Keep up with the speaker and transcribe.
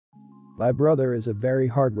My brother is a very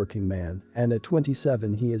hardworking man, and at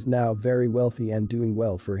 27 he is now very wealthy and doing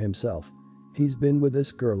well for himself. He's been with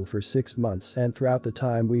this girl for 6 months, and throughout the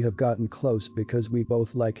time we have gotten close because we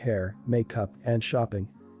both like hair, makeup, and shopping.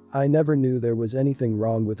 I never knew there was anything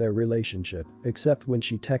wrong with their relationship, except when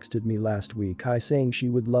she texted me last week saying she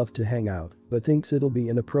would love to hang out, but thinks it'll be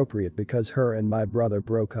inappropriate because her and my brother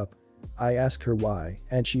broke up. I asked her why,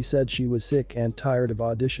 and she said she was sick and tired of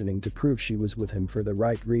auditioning to prove she was with him for the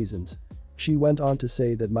right reasons. She went on to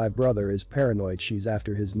say that my brother is paranoid she's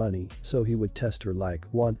after his money, so he would test her like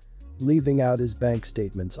 1. Leaving out his bank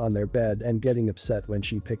statements on their bed and getting upset when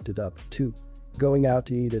she picked it up. 2. Going out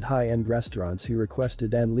to eat at high-end restaurants he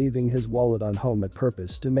requested and leaving his wallet on home at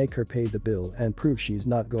purpose to make her pay the bill and prove she's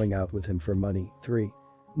not going out with him for money. 3.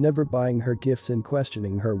 Never buying her gifts and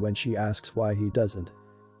questioning her when she asks why he doesn't.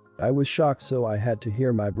 I was shocked, so I had to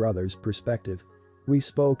hear my brother's perspective. We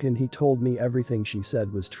spoke and he told me everything she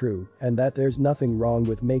said was true and that there's nothing wrong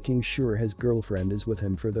with making sure his girlfriend is with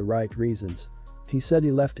him for the right reasons. He said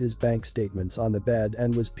he left his bank statements on the bed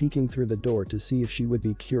and was peeking through the door to see if she would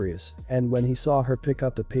be curious, and when he saw her pick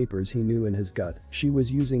up the papers he knew in his gut she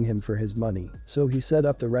was using him for his money, so he set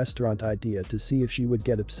up the restaurant idea to see if she would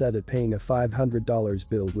get upset at paying a $500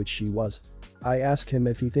 bill, which she was. I asked him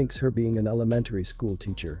if he thinks her being an elementary school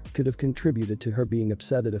teacher could have contributed to her being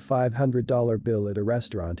upset at a $500 bill at a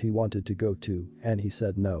restaurant he wanted to go to, and he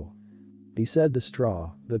said no. He said the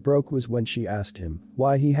straw that broke was when she asked him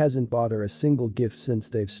why he hasn't bought her a single gift since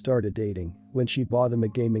they've started dating, when she bought him a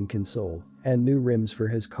gaming console and new rims for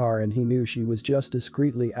his car, and he knew she was just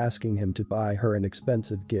discreetly asking him to buy her an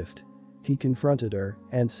expensive gift. He confronted her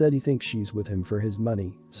and said he thinks she's with him for his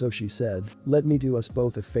money, so she said, "Let me do us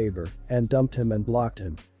both a favor," and dumped him and blocked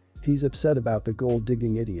him. He's upset about the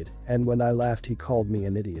gold-digging idiot, and when I laughed he called me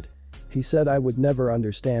an idiot. He said I would never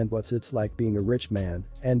understand what it's like being a rich man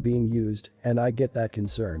and being used, and I get that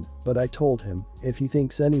concern, but I told him if he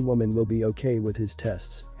thinks any woman will be okay with his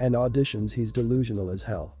tests and auditions he's delusional as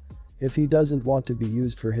hell. If he doesn't want to be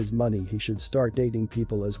used for his money he should start dating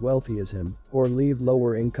people as wealthy as him or leave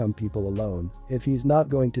lower income people alone if he's not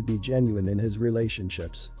going to be genuine in his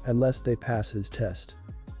relationships unless they pass his test.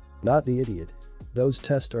 Not the idiot. Those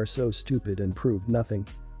tests are so stupid and prove nothing.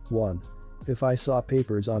 1. If I saw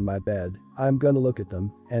papers on my bed, I'm gonna look at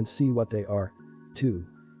them and see what they are. 2.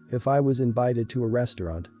 If I was invited to a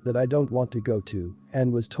restaurant that I don't want to go to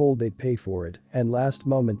and was told they'd pay for it and last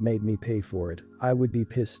moment made me pay for it, I would be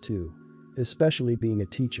pissed too. Especially being a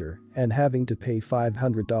teacher and having to pay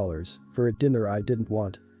 $500 for a dinner I didn't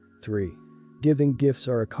want. 3. Giving gifts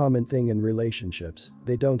are a common thing in relationships,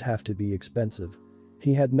 they don't have to be expensive.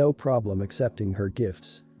 He had no problem accepting her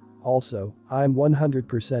gifts. Also, I'm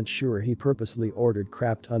 100% sure he purposely ordered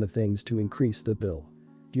crap ton of things to increase the bill.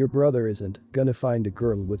 Your brother isn't gonna find a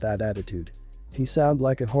girl with that attitude. He sounds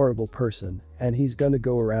like a horrible person, and he's gonna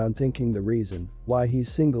go around thinking the reason why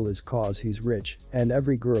he's single is cause he's rich and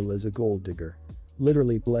every girl is a gold digger.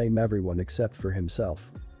 Literally blame everyone except for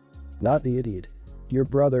himself. Not the idiot. Your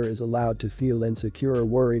brother is allowed to feel insecure or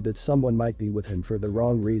worried that someone might be with him for the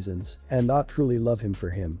wrong reasons and not truly love him for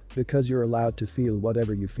him, because you're allowed to feel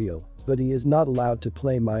whatever you feel, but he is not allowed to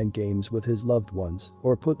play mind games with his loved ones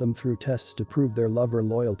or put them through tests to prove their love or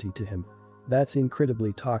loyalty to him. That's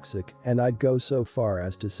incredibly toxic, and I'd go so far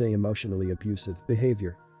as to say emotionally abusive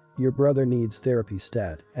behavior. Your brother needs therapy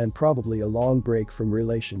stat and probably a long break from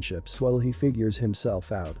relationships while he figures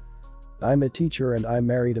himself out. I'm a teacher and I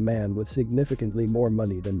married a man with significantly more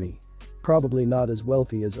money than me. Probably not as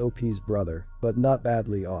wealthy as OP's brother, but not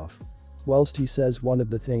badly off. Whilst he says one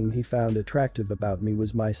of the things he found attractive about me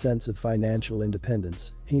was my sense of financial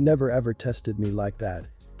independence, he never ever tested me like that.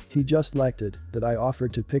 He just liked it that I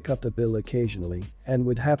offered to pick up the bill occasionally and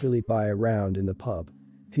would happily buy a round in the pub.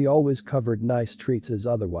 He always covered nice treats, as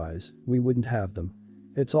otherwise we wouldn't have them.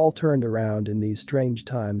 It's all turned around in these strange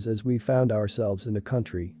times as we found ourselves in a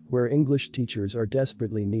country where English teachers are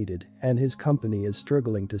desperately needed and his company is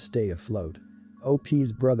struggling to stay afloat.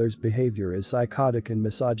 OP's brother's behavior is psychotic and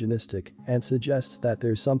misogynistic and suggests that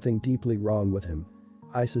there's something deeply wrong with him.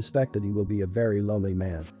 I suspect that he will be a very lonely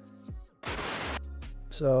man.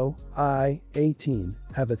 So, I, 18,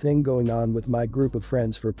 have a thing going on with my group of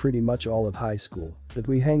friends for pretty much all of high school, that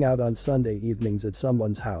we hang out on Sunday evenings at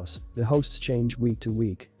someone's house. The hosts change week to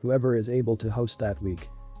week, whoever is able to host that week.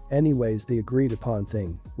 Anyways, the agreed upon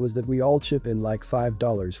thing was that we all chip in like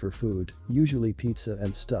 $5 for food, usually pizza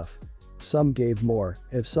and stuff. Some gave more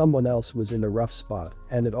if someone else was in a rough spot,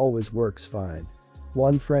 and it always works fine.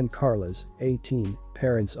 One friend Carla's, 18,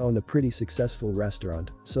 parents own a pretty successful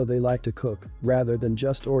restaurant, so they like to cook, rather than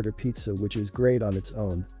just order pizza, which is great on its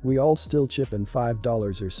own. We all still chip in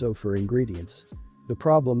 $5 or so for ingredients. The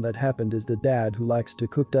problem that happened is the dad who likes to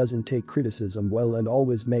cook doesn't take criticism well and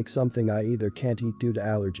always makes something I either can't eat due to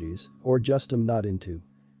allergies or just am not into.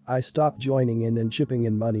 I stopped joining in and chipping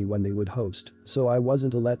in money when they would host, so I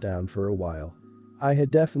wasn't a letdown for a while. I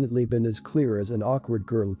had definitely been as clear as an awkward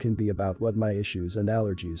girl can be about what my issues and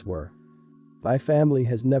allergies were. My family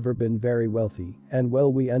has never been very wealthy, and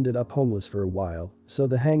well, we ended up homeless for a while, so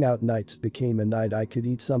the hangout nights became a night I could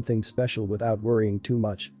eat something special without worrying too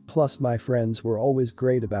much, plus my friends were always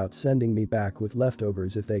great about sending me back with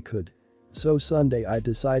leftovers if they could. So Sunday I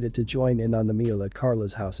decided to join in on the meal at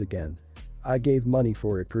Carla's house again. I gave money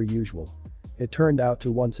for it per usual. It turned out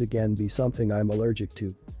to once again be something I'm allergic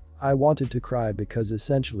to. I wanted to cry because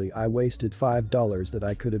essentially I wasted $5 that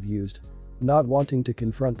I could have used. Not wanting to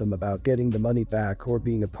confront them about getting the money back or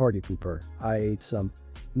being a party pooper, I ate some.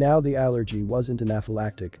 Now the allergy wasn't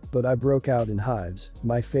anaphylactic, but I broke out in hives,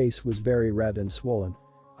 my face was very red and swollen.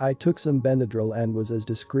 I took some Benadryl and was as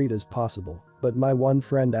discreet as possible, but my one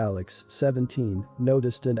friend Alex, 17,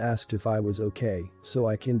 noticed and asked if I was okay, so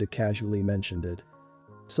I kinda casually mentioned it.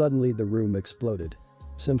 Suddenly the room exploded.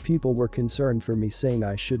 Some people were concerned for me, saying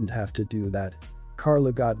I shouldn't have to do that.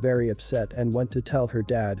 Carla got very upset and went to tell her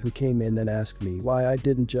dad, who came in and asked me why I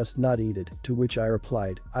didn't just not eat it, to which I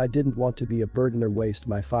replied, I didn't want to be a burden or waste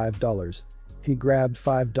my $5. He grabbed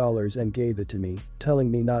 $5 and gave it to me,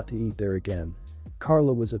 telling me not to eat there again.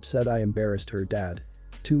 Carla was upset I embarrassed her dad.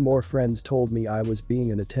 Two more friends told me I was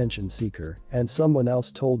being an attention seeker, and someone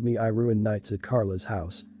else told me I ruined nights at Carla's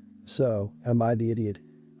house. So, am I the idiot?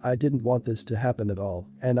 I didn't want this to happen at all,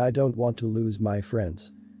 and I don't want to lose my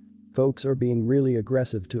friends. Folks are being really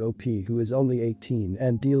aggressive to OP, who is only 18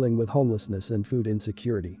 and dealing with homelessness and food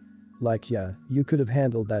insecurity. Like, yeah, you could have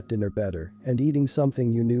handled that dinner better, and eating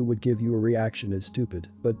something you knew would give you a reaction is stupid,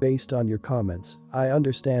 but based on your comments, I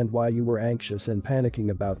understand why you were anxious and panicking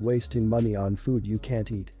about wasting money on food you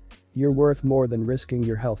can't eat. You're worth more than risking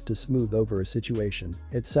your health to smooth over a situation.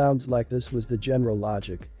 It sounds like this was the general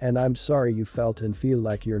logic, and I'm sorry you felt and feel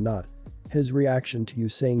like you're not. His reaction to you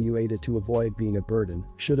saying you ate it to avoid being a burden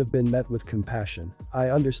should have been met with compassion.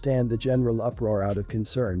 I understand the general uproar out of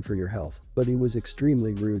concern for your health, but he was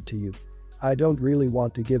extremely rude to you. I don't really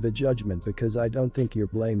want to give a judgment because I don't think you're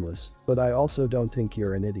blameless, but I also don't think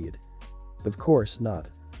you're an idiot. Of course not.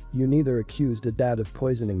 You neither accused a dad of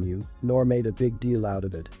poisoning you, nor made a big deal out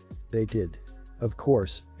of it. They did. Of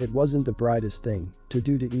course, it wasn't the brightest thing to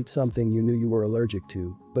do to eat something you knew you were allergic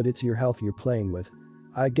to, but it's your health you're playing with.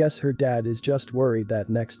 I guess her dad is just worried that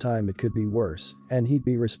next time it could be worse, and he'd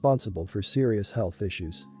be responsible for serious health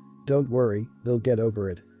issues. Don't worry, they'll get over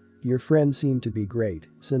it. Your friends seem to be great,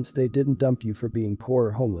 since they didn't dump you for being poor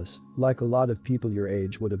or homeless, like a lot of people your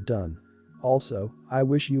age would have done. Also, I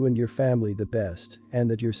wish you and your family the best, and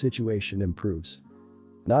that your situation improves.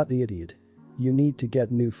 Not the idiot. You need to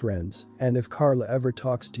get new friends, and if Carla ever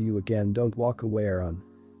talks to you again, don't walk away or run.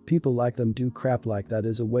 People like them do crap like that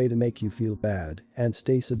as a way to make you feel bad and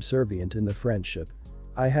stay subservient in the friendship.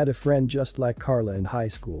 I had a friend just like Carla in high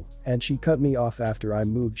school, and she cut me off after I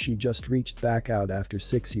moved. She just reached back out after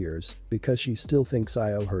 6 years because she still thinks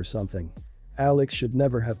I owe her something. Alex should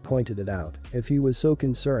never have pointed it out. If he was so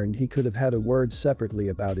concerned, he could have had a word separately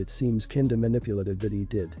about it. Seems kinda manipulative that he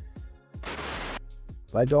did.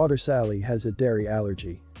 My daughter Sally has a dairy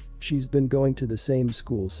allergy. She's been going to the same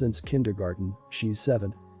school since kindergarten. She's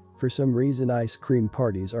 7. For some reason, ice cream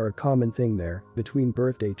parties are a common thing there. Between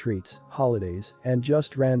birthday treats, holidays, and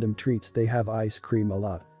just random treats, they have ice cream a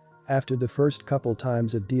lot. After the first couple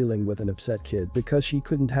times of dealing with an upset kid because she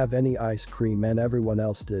couldn't have any ice cream and everyone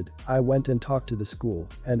else did, I went and talked to the school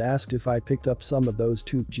and asked if I picked up some of those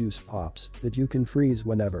tube juice pops that you can freeze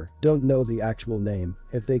whenever, don't know the actual name,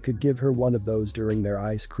 if they could give her one of those during their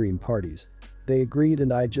ice cream parties. They agreed,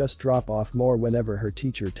 and I just drop off more whenever her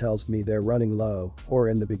teacher tells me they're running low or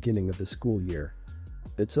in the beginning of the school year.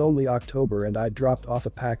 It's only October and I dropped off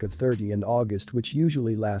a pack of 30 in August, which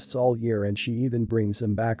usually lasts all year, and she even brings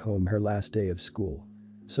them back home her last day of school.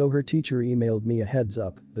 So her teacher emailed me a heads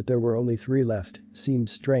up that there were only 3 left. Seemed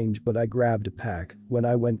strange, but I grabbed a pack when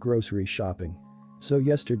I went grocery shopping. So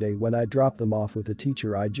yesterday when I dropped them off with the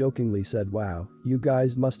teacher, I jokingly said, "Wow, you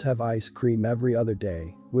guys must have ice cream every other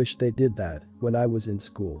day. Wish they did that when I was in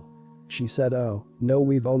school." She said, "Oh, no,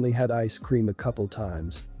 we've only had ice cream a couple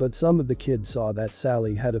times, but some of the kids saw that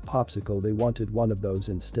Sally had a popsicle, they wanted one of those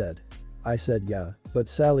instead." I said, "Yeah, but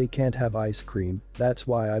Sally can't have ice cream, that's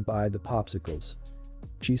why I buy the popsicles."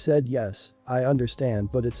 She said yes, I understand,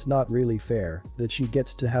 but it's not really fair that she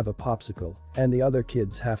gets to have a popsicle and the other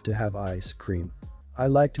kids have to have ice cream. I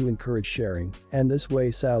like to encourage sharing, and this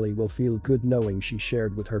way Sally will feel good knowing she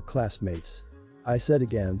shared with her classmates. I said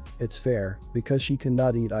again, it's fair, because she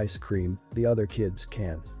cannot eat ice cream, the other kids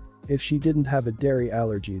can. If she didn't have a dairy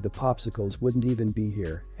allergy, the popsicles wouldn't even be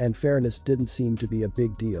here, and fairness didn't seem to be a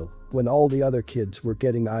big deal when all the other kids were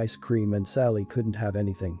getting ice cream and Sally couldn't have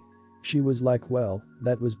anything. She was like, well,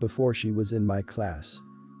 that was before she was in my class.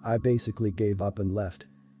 I basically gave up and left.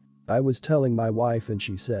 I was telling my wife and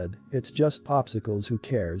she said, it's just popsicles, who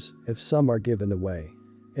cares if some are given away.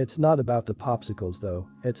 It's not about the popsicles though,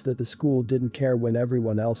 it's that the school didn't care when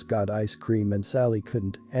everyone else got ice cream and Sally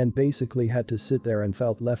couldn't and basically had to sit there and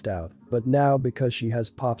felt left out, but now because she has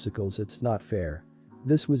popsicles it's not fair.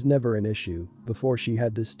 This was never an issue before she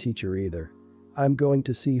had this teacher either. I'm going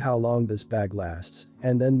to see how long this bag lasts,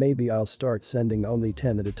 and then maybe I'll start sending only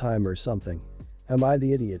 10 at a time or something. Am I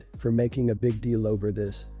the idiot for making a big deal over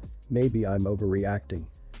this? Maybe I'm overreacting.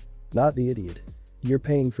 Not the idiot. You're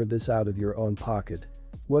paying for this out of your own pocket.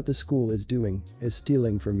 What the school is doing is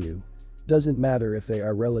stealing from you. Doesn't matter if they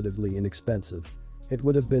are relatively inexpensive. It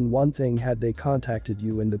would have been one thing had they contacted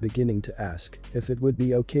you in the beginning to ask if it would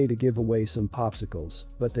be okay to give away some popsicles,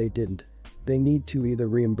 but they didn't. They need to either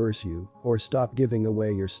reimburse you or stop giving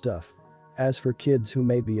away your stuff. As for kids who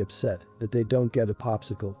may be upset that they don't get a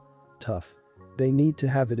popsicle, tough. They need to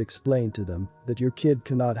have it explained to them that your kid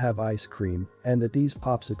cannot have ice cream and that these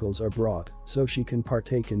popsicles are brought so she can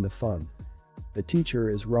partake in the fun. The teacher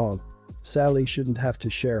is wrong. Sally shouldn't have to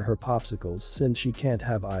share her popsicles since she can't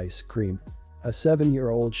have ice cream. A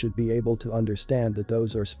 7-year-old should be able to understand that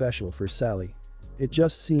those are special for Sally. It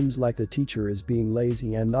just seems like the teacher is being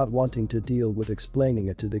lazy and not wanting to deal with explaining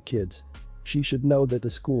it to the kids. She should know that the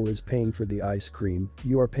school is paying for the ice cream,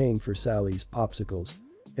 you are paying for Sally's popsicles.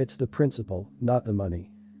 It's the principle, not the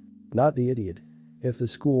money. Not the idiot. If the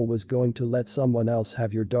school was going to let someone else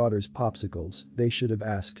have your daughter's popsicles, they should have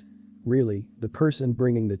asked. Really, the person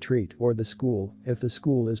bringing the treat or the school, if the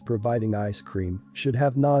school is providing ice cream, should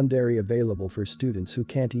have non-dairy available for students who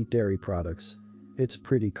can't eat dairy products. It's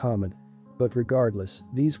pretty common. But regardless,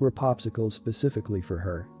 these were popsicles specifically for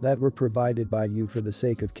her that were provided by you for the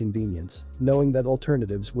sake of convenience, knowing that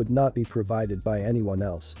alternatives would not be provided by anyone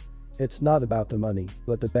else. It's not about the money,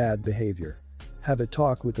 but the bad behavior. Have a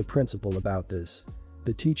talk with the principal about this.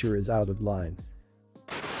 The teacher is out of line.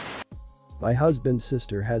 My husband's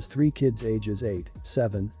sister has 3 kids ages 8,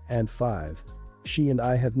 7, and 5. She and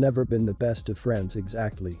I have never been the best of friends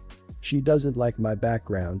exactly. She doesn't like my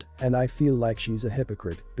background, and I feel like she's a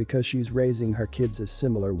hypocrite because she's raising her kids a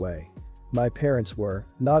similar way. My parents were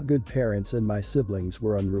not good parents and my siblings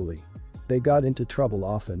were unruly. They got into trouble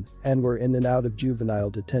often and were in and out of juvenile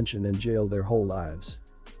detention and jail their whole lives.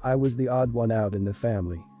 I was the odd one out in the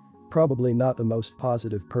family. Probably not the most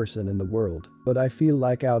positive person in the world, but I feel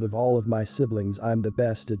like out of all of my siblings I'm the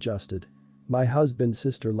best adjusted. My husband's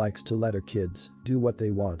sister likes to let her kids do what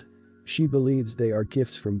they want. She believes they are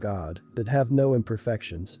gifts from God that have no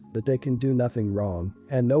imperfections, that they can do nothing wrong,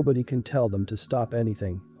 and nobody can tell them to stop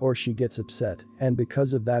anything, or she gets upset, and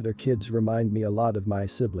because of that her kids remind me a lot of my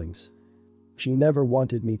siblings. She never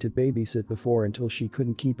wanted me to babysit before until she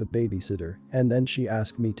couldn't keep a babysitter, and then she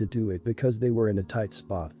asked me to do it because they were in a tight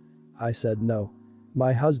spot. I said no.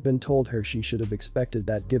 My husband told her she should have expected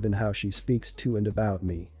that given how she speaks to and about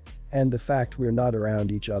me. And the fact we're not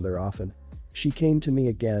around each other often. She came to me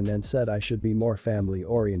again and said I should be more family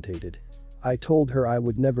orientated. I told her I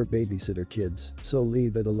would never babysit her kids, so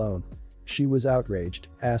leave it alone. She was outraged,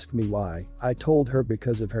 asked me why. I told her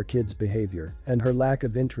because of her kids' behavior and her lack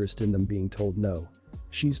of interest in them being told no.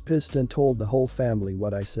 She's pissed and told the whole family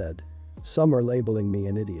what I said. Some are labeling me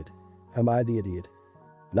an idiot. Am I the idiot?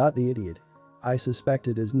 Not the idiot. I suspect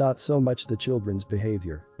it is not so much the children's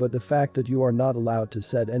behavior, but the fact that you are not allowed to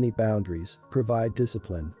set any boundaries, provide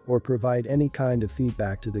discipline, or provide any kind of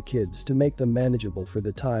feedback to the kids to make them manageable for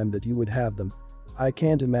the time that you would have them. I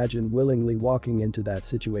can't imagine willingly walking into that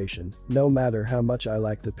situation, no matter how much I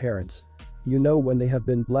like the parents. You know when they have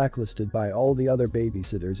been blacklisted by all the other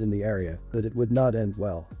babysitters in the area that it would not end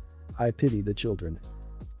well. I pity the children.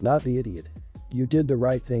 Not the idiot. You did the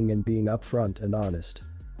right thing in being upfront and honest.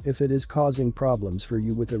 If it is causing problems for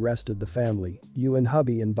you with the rest of the family, you and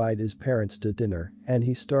hubby invite his parents to dinner and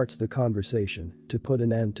he starts the conversation to put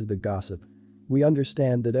an end to the gossip. We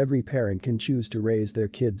understand that every parent can choose to raise their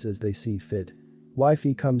kids as they see fit.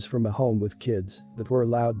 Wifey comes from a home with kids that were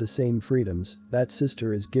allowed the same freedoms that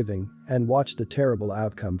sister is giving and watch the terrible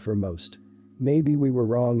outcome for most. Maybe we were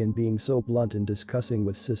wrong in being so blunt in discussing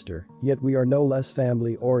with sister, yet we are no less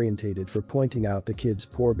family orientated for pointing out the kids'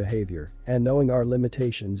 poor behavior and knowing our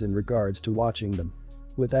limitations in regards to watching them.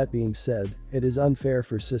 With that being said, it is unfair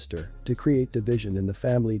for sister to create division in the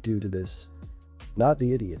family due to this. Not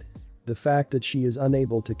the idiot. The fact that she is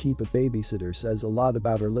unable to keep a babysitter says a lot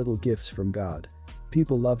about her little gifts from God.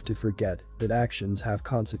 People love to forget that actions have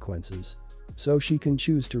consequences. So she can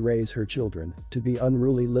choose to raise her children to be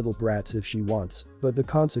unruly little brats if she wants, but the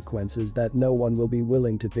consequence is that no one will be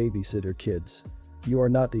willing to babysit her kids. You are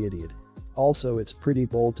not the idiot. Also, it's pretty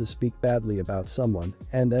bold to speak badly about someone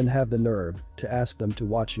and then have the nerve to ask them to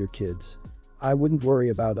watch your kids. I wouldn't worry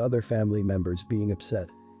about other family members being upset.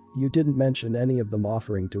 You didn't mention any of them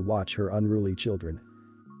offering to watch her unruly children.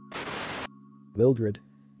 Mildred.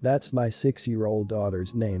 That's my 6-year-old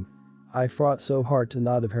daughter's name. I fought so hard to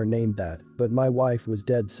not have her named that, but my wife was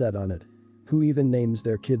dead set on it. Who even names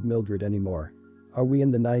their kid Mildred anymore? Are we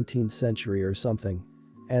in the 19th century or something?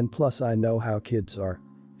 And plus I know how kids are.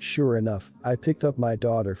 Sure enough, I picked up my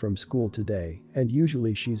daughter from school today, and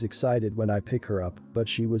usually she's excited when I pick her up, but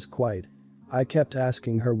she was quiet. I kept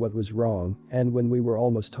asking her what was wrong, and when we were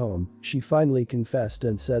almost home, she finally confessed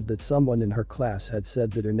and said that someone in her class had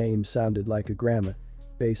said that her name sounded like a grandma.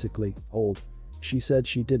 Basically, old. She said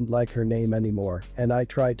she didn't like her name anymore, and I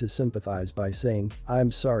tried to sympathize by saying,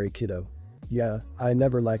 "I'm sorry, kiddo. Yeah, I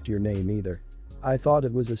never liked your name either. I thought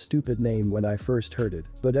it was a stupid name when I first heard it,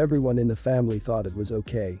 but everyone in the family thought it was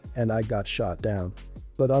okay, and I got shot down.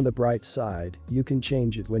 But on the bright side, you can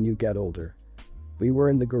change it when you get older." We were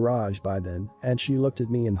in the garage by then, and she looked at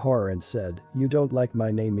me in horror and said, "You don't like my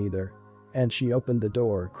name either." And she opened the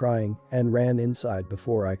door crying and ran inside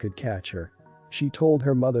before I could catch her. She told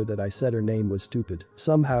her mother that I said her name was stupid.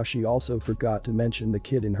 Somehow she also forgot to mention the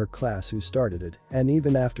kid in her class who started it, and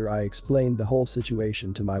even after I explained the whole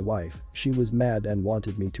situation to my wife, she was mad and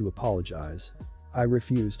wanted me to apologize. I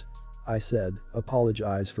refused. I said,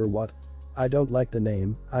 "Apologize for what? I don't like the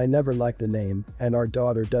name, I never liked the name, and our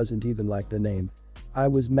daughter doesn't even like the name." I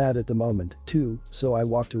was mad at the moment, too, so I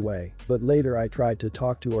walked away, but later I tried to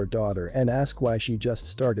talk to our daughter and ask why she just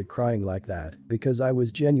started crying like that, because I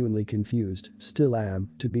was genuinely confused, still am,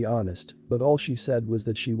 to be honest, but all she said was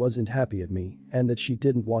that she wasn't happy at me and that she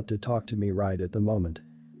didn't want to talk to me right at the moment.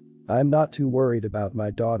 I'm not too worried about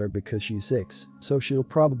my daughter because she's 6, so she'll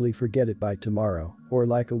probably forget it by tomorrow, or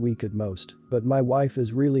like a week at most, but my wife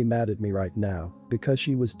is really mad at me right now because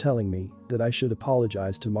she was telling me that I should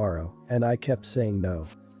apologize tomorrow, and I kept saying no.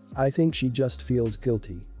 I think she just feels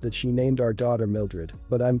guilty that she named our daughter Mildred,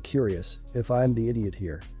 but I'm curious if I'm the idiot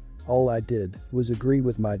here. All I did was agree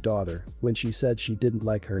with my daughter when she said she didn't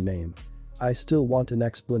like her name. I still want an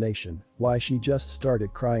explanation why she just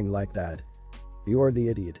started crying like that. You're the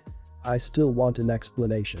idiot. I still want an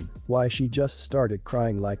explanation why she just started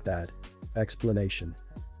crying like that. Explanation.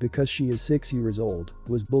 Because she is 6 years old,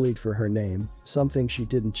 was bullied for her name, something she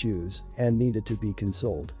didn't choose, and needed to be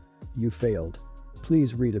consoled. You failed.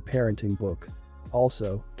 Please read a parenting book.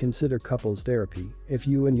 Also, consider couples therapy if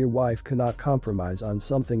you and your wife cannot compromise on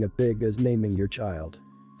something as big as naming your child.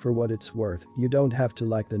 For what it's worth, you don't have to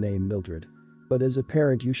like the name Mildred. But as a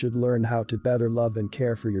parent you should learn how to better love and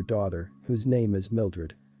care for your daughter, whose name is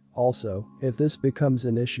Mildred. Also, if this becomes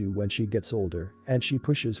an issue when she gets older and she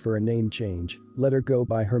pushes for a name change, let her go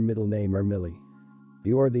by her middle name or Millie.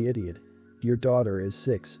 You're the idiot. Your daughter is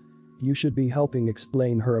 6. You should be helping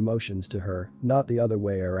explain her emotions to her, not the other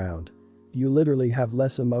way around. You literally have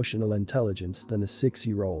less emotional intelligence than a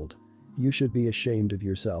 6-year-old. You should be ashamed of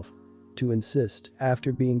yourself. To insist,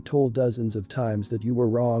 after being told dozens of times that you were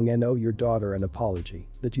wrong and owe your daughter an apology,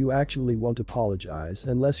 that you actually won't apologize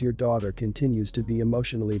unless your daughter continues to be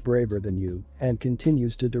emotionally braver than you and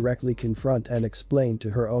continues to directly confront and explain to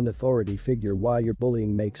her own authority figure why your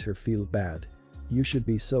bullying makes her feel bad. You should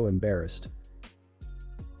be so embarrassed.